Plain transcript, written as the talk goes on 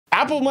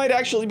Apple might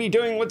actually be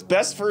doing what's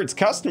best for its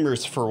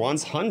customers for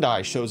once.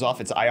 Hyundai shows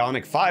off its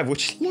Ioniq 5,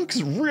 which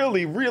looks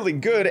really, really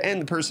good, and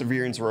the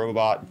Perseverance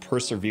robot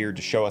persevered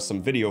to show us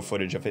some video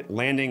footage of it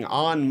landing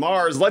on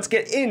Mars. Let's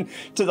get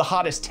into the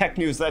hottest tech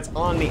news that's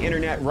on the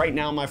internet right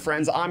now, my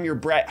friends. I'm your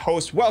Brett,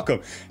 host.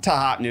 Welcome to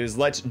Hot News.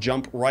 Let's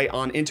jump right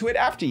on into it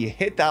after you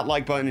hit that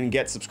like button and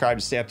get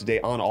subscribed to stay up to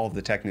date on all of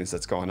the tech news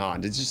that's going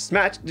on.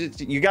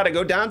 You got to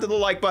go down to the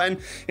like button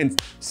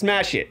and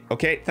smash it,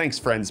 okay? Thanks,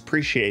 friends.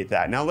 Appreciate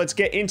that. Now let's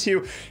get into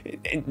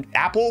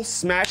Apple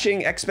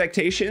smashing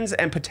expectations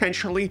and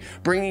potentially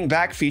bringing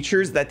back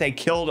features that they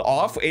killed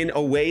off in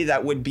a way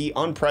that would be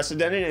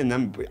unprecedented, and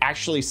them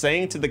actually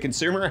saying to the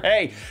consumer,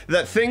 hey,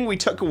 that thing we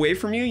took away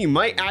from you, you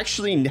might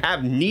actually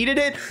have needed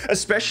it,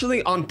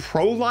 especially on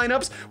pro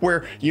lineups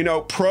where, you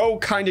know, pro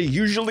kind of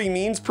usually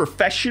means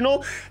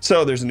professional.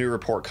 So there's a new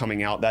report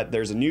coming out that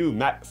there's a new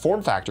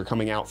form factor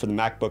coming out for the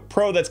MacBook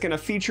Pro that's going to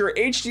feature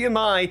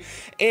HDMI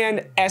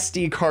and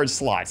SD card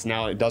slots.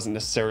 Now, it doesn't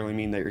necessarily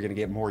mean that you're going to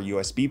get more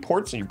USB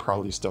ports, and you're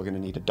probably still going to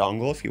need a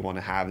dongle if you want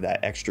to have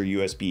that extra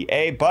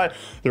USB-A, but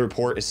the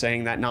report is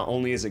saying that not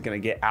only is it going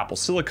to get Apple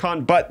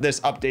Silicon, but this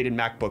updated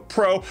MacBook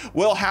Pro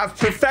will have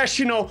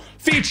professional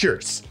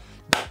features.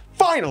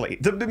 Finally,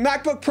 the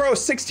MacBook Pro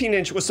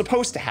 16-inch was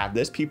supposed to have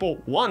this. People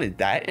wanted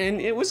that,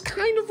 and it was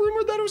kind of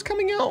rumored that it was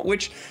coming out,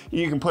 which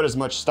you can put as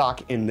much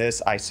stock in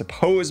this, I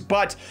suppose,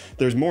 but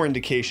there's more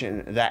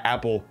indication that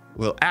Apple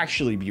will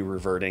actually be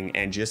reverting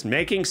and just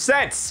making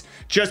sense.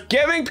 Just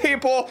giving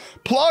people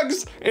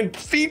plugs and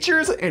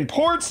features and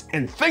ports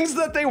and things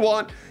that they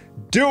want.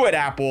 Do it,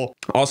 Apple.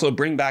 Also,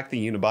 bring back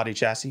the unibody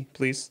chassis,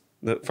 please,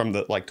 from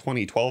the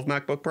 2012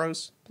 MacBook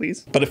Pros.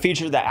 Please. But a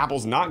feature that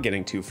Apple's not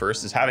getting to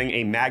first is having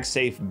a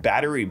MagSafe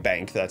battery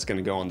bank that's going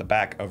to go on the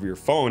back of your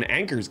phone.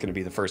 Anker is going to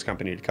be the first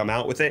company to come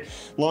out with it,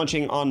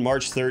 launching on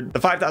March 3rd. The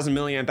 5,000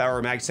 milliamp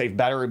hour MagSafe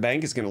battery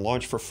bank is going to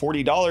launch for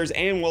 $40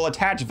 and will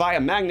attach via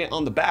magnet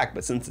on the back.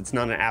 But since it's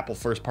not an Apple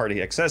first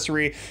party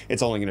accessory,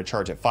 it's only going to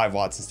charge at 5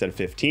 watts instead of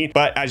 15.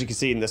 But as you can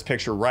see in this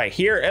picture right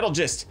here,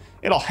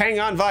 it'll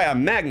hang on via a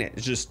magnet.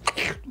 It's just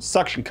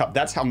suction cup.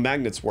 That's how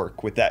magnets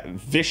work, with that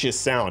vicious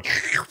sound.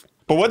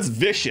 But what's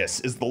vicious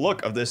is the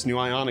look of this new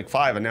Ioniq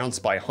 5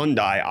 announced by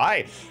Hyundai.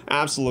 I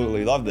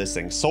absolutely love this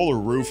thing. Solar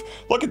roof.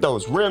 Look at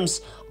those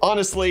rims.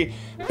 Honestly,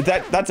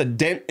 that's a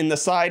dent in the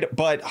side,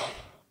 but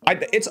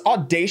it's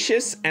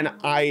audacious, and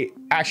I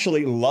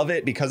actually love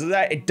it because of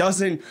that. It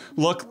doesn't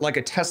look like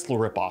a Tesla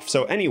ripoff.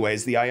 So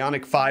anyways, the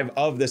Ioniq 5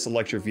 of this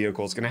electric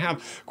vehicle is going to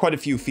have quite a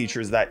few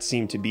features that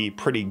seem to be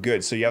pretty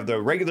good. So you have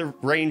the regular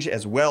range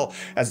as well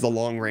as the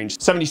long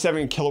range.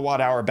 77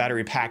 kilowatt hour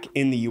battery pack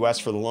in the US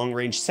for the long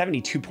range,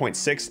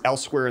 72.6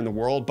 elsewhere in the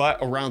world, but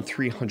around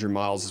 300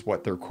 miles is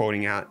what they're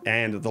quoting at.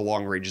 And the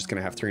long range is going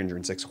to have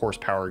 306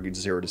 horsepower,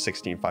 0 to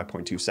 60 in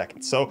 5.2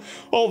 seconds. So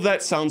all of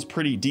that sounds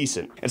pretty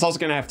decent. It's also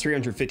going to have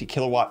 350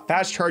 kilowatt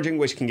fast charging,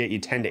 which can get you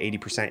 10 to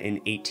 80%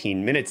 in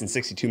 18 minutes and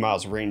 62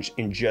 miles of range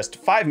in just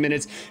 5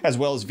 minutes, as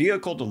well as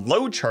vehicle to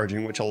load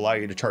charging, which will allow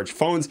you to charge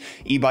phones,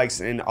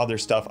 e-bikes, and other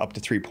stuff up to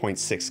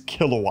 3.6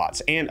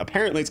 kilowatts. And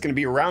apparently it's going to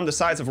be around the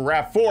size of a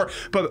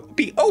RAV4, but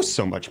be oh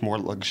so much more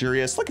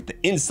luxurious. Look at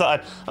the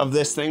inside of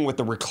this thing with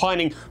the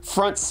reclining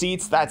front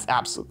seats. That's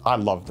absolute. I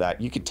love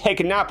that. You could take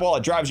a nap while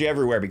it drives you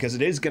everywhere, because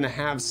it is going to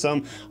have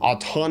some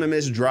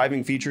autonomous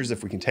driving features,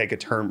 if we can take a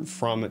term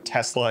from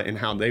Tesla and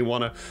how they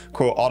want to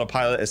quote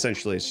autopilot.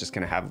 Essentially, it's just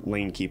going to have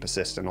lane keep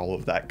assist and all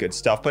of that good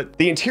stuff. But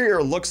the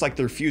interior looks like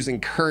they're fusing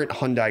current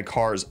Hyundai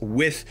cars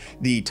with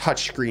the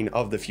touchscreen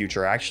of the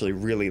future. I actually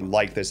really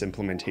like this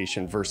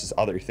implementation versus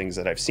other things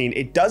that I've seen.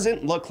 It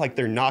doesn't look like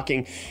they're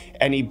knocking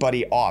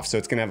anybody off. So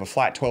it's going to have a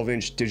flat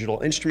 12-inch digital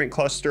instrument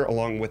cluster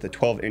along with a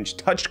 12-inch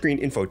touchscreen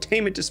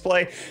infotainment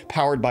display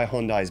powered by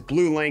Hyundai's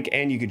Blue Link.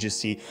 And you could just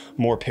see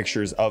more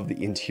pictures of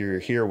the interior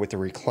here with the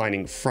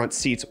reclining front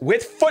seats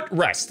with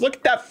footrest. Look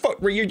at that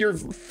foot where your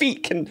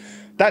feet can.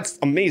 That's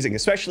amazing,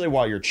 especially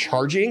while you're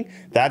charging.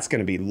 That's going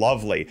to be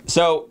lovely.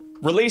 So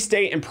release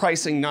date and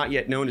pricing not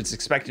yet known. It's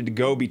expected to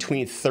go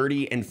between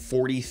 $30,000 and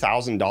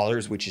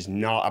 $40,000, which is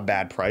not a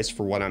bad price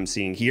for what I'm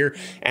seeing here,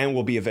 and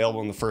will be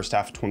available in the first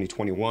half of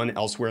 2021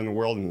 elsewhere in the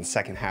world, and the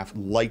second half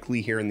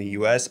likely here in the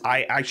US.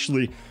 I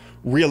actually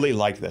really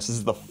like this. This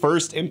is the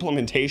first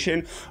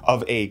implementation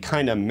of a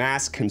kind of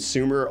mass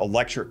consumer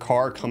electric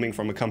car coming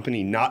from a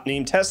company not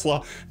named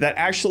Tesla that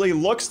actually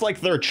looks like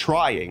they're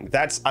trying.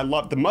 I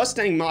love the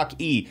Mustang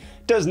Mach-E.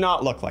 Does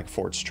not look like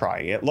Ford's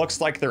trying. It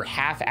looks like they're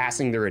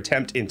half-assing their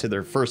attempt into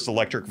their first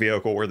electric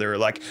vehicle, where they're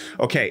like,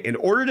 okay, in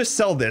order to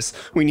sell this,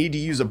 we need to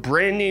use a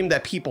brand name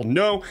that people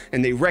know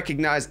and they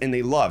recognize and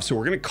they love. So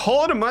we're going to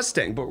call it a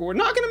Mustang, but we're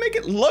not going to make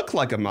it look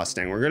like a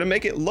Mustang. We're going to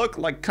make it look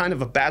like kind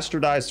of a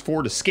bastardized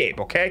Ford Escape,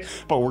 okay?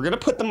 But we're going to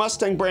put the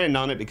Mustang brand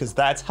on it because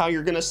that's how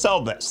you're going to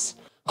sell this.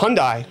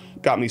 Hyundai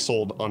got me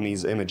sold on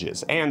these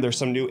images. And there's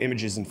some new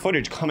images and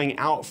footage coming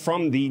out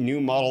from the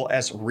new Model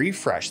S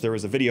refresh. There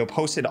was a video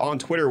posted on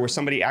Twitter where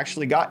somebody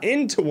actually got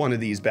into one of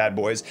these bad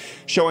boys,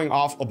 showing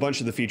off a bunch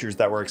of the features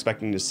that we're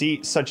expecting to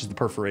see, such as the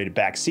perforated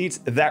back seats,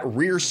 that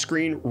rear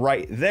screen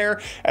right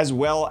there, as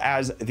well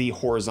as the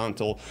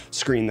horizontal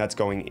screen that's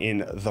going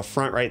in the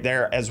front right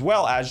there, as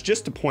well as,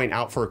 just to point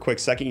out for a quick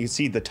second, you can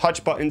see the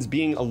touch buttons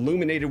being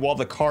illuminated while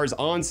the car's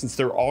on, since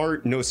there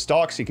are no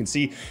stalks. You can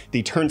see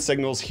the turn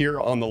signals here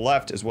on the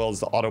left, as well as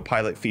the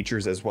autopilot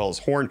features, as well as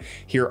horn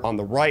here on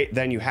the right.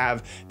 Then you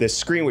have this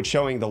screen which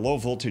showing the low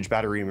voltage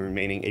battery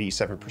remaining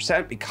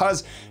 87%,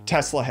 because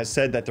Tesla has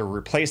said that they're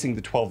replacing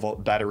the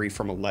 12-volt battery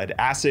from a lead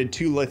acid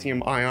to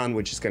lithium ion,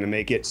 which is going to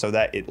make it so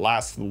that it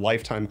lasts the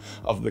lifetime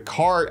of the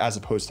car, as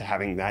opposed to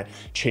having that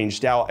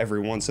changed out every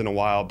once in a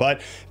while.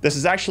 But this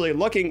is actually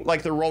looking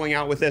like they're rolling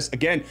out with this.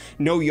 Again,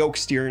 no yoke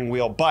steering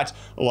wheel, but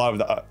a lot of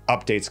the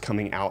updates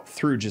coming out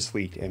through just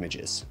leaked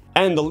images.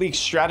 And the leaked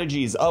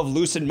strategies of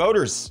Lucid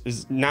Motors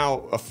is now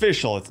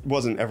official. It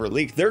wasn't ever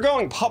leaked. They're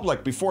going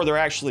public before they're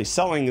actually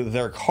selling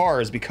their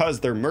cars, because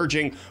they're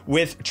merging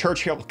with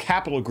Churchill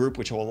Capital Group,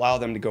 which will allow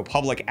them to go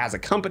public as a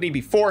company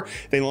before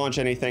they launch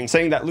anything,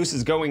 saying that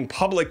Lucid's going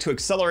public to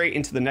accelerate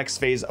into the next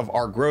phase of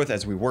our growth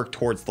as we work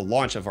towards the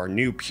launch of our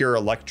new pure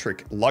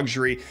electric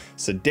luxury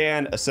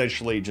sedan,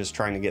 essentially just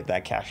trying to get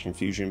that cash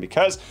infusion,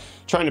 because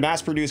trying to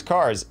mass produce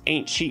cars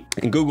ain't cheap.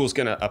 And Google's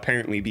gonna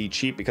apparently be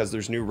cheap, because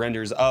there's new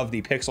renders of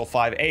the Pixel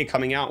 5a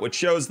coming out, which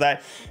shows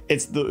that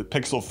it's the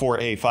Pixel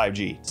 4a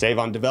 5G. Save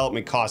on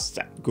development costs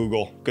at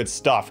Google, good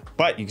stuff.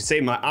 But you can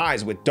save my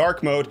eyes with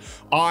dark mode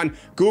on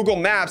Google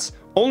Maps,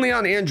 only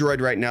on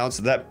Android right now,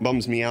 so that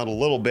bums me out a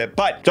little bit.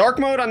 But dark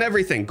mode on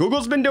everything.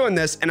 Google's been doing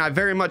this, and I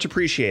very much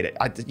appreciate it.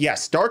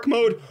 Yes, dark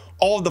mode,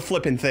 all of the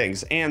flipping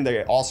things. And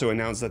they also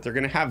announced that they're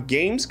gonna have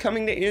games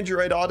coming to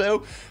Android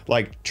Auto,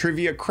 like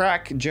Trivia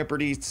Crack,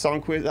 Jeopardy,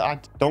 Song Quiz. I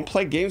don't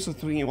play games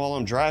with me while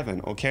I'm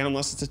driving, okay?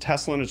 Unless it's a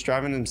Tesla and it's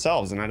driving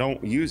themselves. And I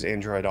don't use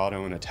Android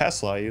Auto in a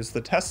Tesla. I use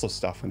the Tesla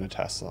stuff in a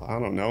Tesla. I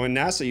don't know. And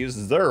NASA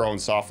uses their own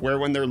software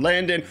when they're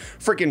landing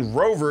freaking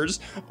rovers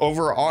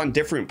over on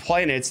different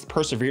planets. The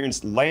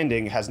Perseverance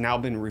landing has now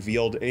been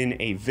revealed in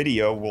a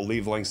video. We'll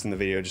leave links in the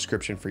video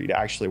description for you to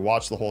actually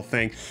watch the whole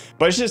thing.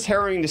 But it's just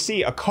harrowing to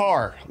see a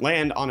car land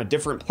on a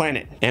different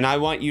planet. And I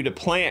want you to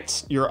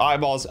plant your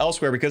eyeballs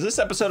elsewhere, because this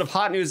episode of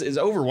Hot News is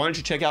over. Why don't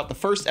you check out the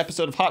first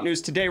episode of Hot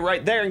News today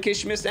right there. In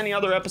case you missed any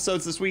other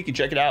episodes this week, you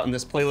check it out in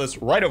this playlist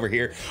right over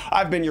here.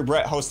 I've been your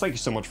Brett host. Thank you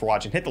so much for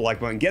watching. Hit the like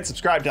button, get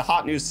subscribed to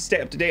Hot News to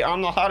stay up to date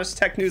on the hottest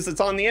tech news that's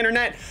on the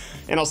internet,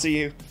 and I'll see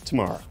you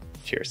tomorrow.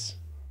 Cheers.